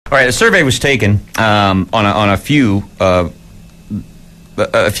All right, a survey was taken on a few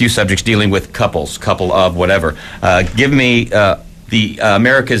subjects dealing with couples, couple of whatever. Give me the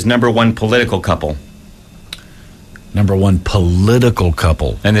America's #1 political couple. #1 political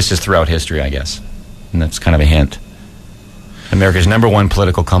couple. And this is throughout history, I guess. And that's kind of a hint. America's #1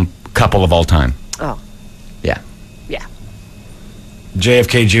 political couple of all time. Oh. Yeah. Yeah.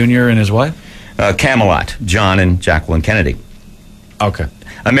 JFK Jr. and his wife? Camelot, John and Jacqueline Kennedy. Okay.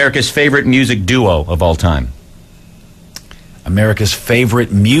 America's favorite music duo of all time. America's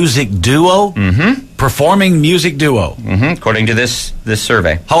favorite music duo? Mm-hmm. Performing music duo? Mm-hmm. According to this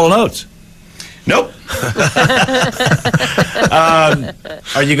survey. Hall & Oates? Nope.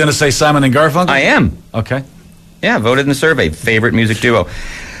 Are you going to say Simon and Garfunkel? I am. Okay. Yeah, voted in the survey. Favorite music duo.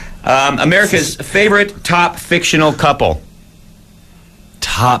 America's favorite top fictional couple.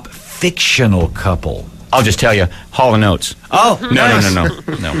 Top fictional couple. I'll just tell you, Hall & Oates. Oh,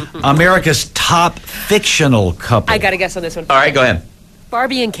 No. America's top fictional couple. I got a guess on this one. All right, go ahead.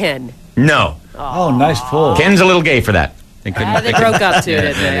 Barbie and Ken. No. Oh, nice pull. Ken's a little gay for that. They couldn't. They broke up too, Yeah,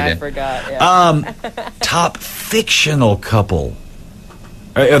 didn't they? they I did. forgot. Yeah. Top fictional couple.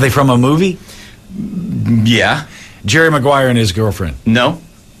 Are they from a movie? Yeah. Jerry Maguire and his girlfriend. No.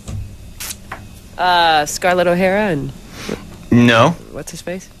 Scarlett O'Hara and No. what's his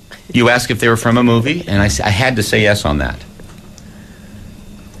face? You asked if they were from a movie, and I had to say yes on that.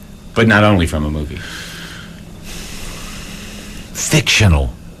 But not only from a movie.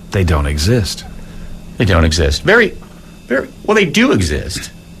 Fictional. They don't exist. They don't exist. Very, well, they do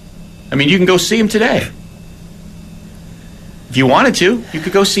exist. I mean, you can go see them today. If you wanted to, you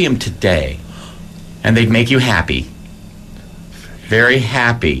could go see them today. And they'd make you happy. Very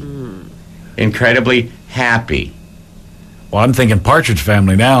happy. Incredibly happy. Well, I'm thinking Partridge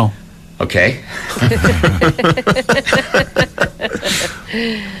Family now. Okay.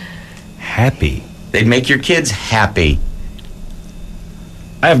 Happy. They'd make your kids happy.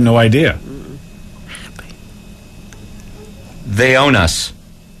 I have no idea. They own us.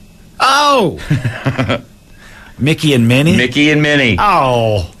 Oh! Mickey and Minnie? Mickey and Minnie.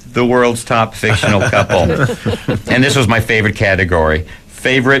 Oh. The world's top fictional couple. And this was my favorite category.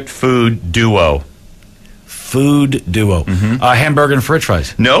 Favorite food duo. Food duo. Hamburger and french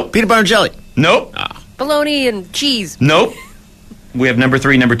fries. Nope. Peanut butter and jelly. Nope. Bologna and cheese. Nope. We have #3,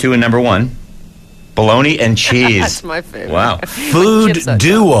 #2, and #1. Bologna and cheese. That's my favorite. Wow. Food Chips on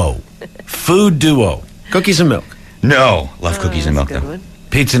duo. Food duo. Cookies and milk. No. Love cookies and milk, That's a though. good one.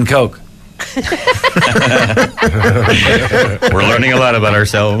 Pizza and Coke. We're learning a lot about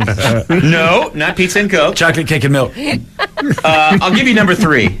ourselves. No, not pizza and Coke. Chocolate cake and milk. I'll give you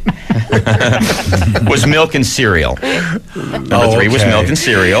 #3. Was milk and cereal. #3 was milk and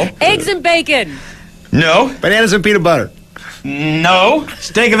cereal. Eggs and bacon. No. Bananas and peanut butter. No.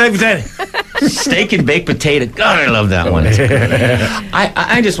 Steak and baked potato. Steak and baked potato. God, I love that one.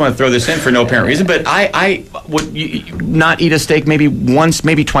 I just want to throw this in for no apparent reason, but I would not eat a steak maybe once,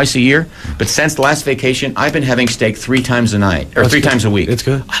 maybe twice a year. But since the last vacation, I've been having steak 3 times a night, or That's 3 good. times a week. It's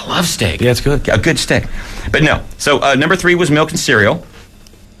good. I love steak. Yeah, it's good. A good steak. But no. So #3 was milk and cereal.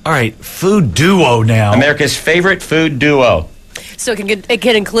 All right, food duo now. America's favorite food duo. So it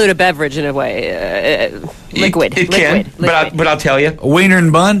can include a beverage in a way. Liquid. It can, but I'll tell you. Wiener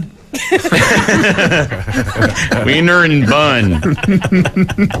and bun? Wiener and bun.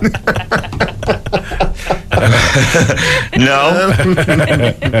 No.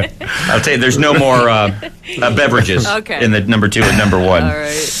 I'll tell you, there's no more beverages Okay. in the #2 and #1. All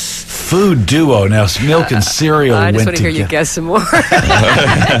right. Food duo now. Milk and cereal I just went want to hear you together. guess some more.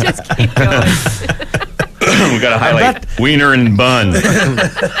 Just keep going. We got to highlight wiener and bun. Got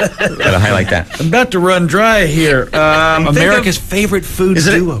to highlight that. I'm about to run dry here. America's favorite food Is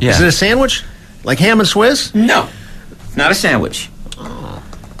it, duo. Yeah. is it a sandwich? Like ham and Swiss? No, not a sandwich.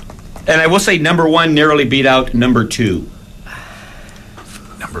 And I will say #1 narrowly beat out #2.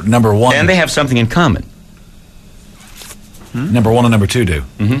 Number one. And they have something in common. Number one and number two do.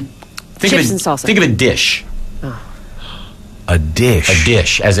 Think Chips of and salsa. Think of a dish. A dish. A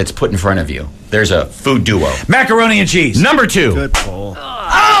dish as it's put in front of you. There's a food duo. Macaroni and cheese. #2. Good pull.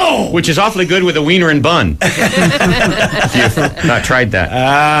 Oh! Which is awfully good with a wiener and bun. If you've not tried that.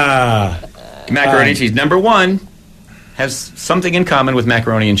 Macaroni and cheese. #1 has something in common with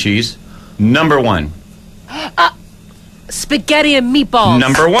macaroni and cheese. #1. Spaghetti and meatballs.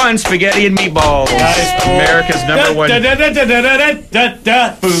 #1, spaghetti and meatballs. America's #1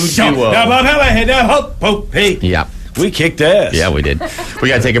 food duo. duo. Yeah. We kicked ass. Yeah, we did. We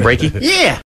got to take a breaky? Yeah.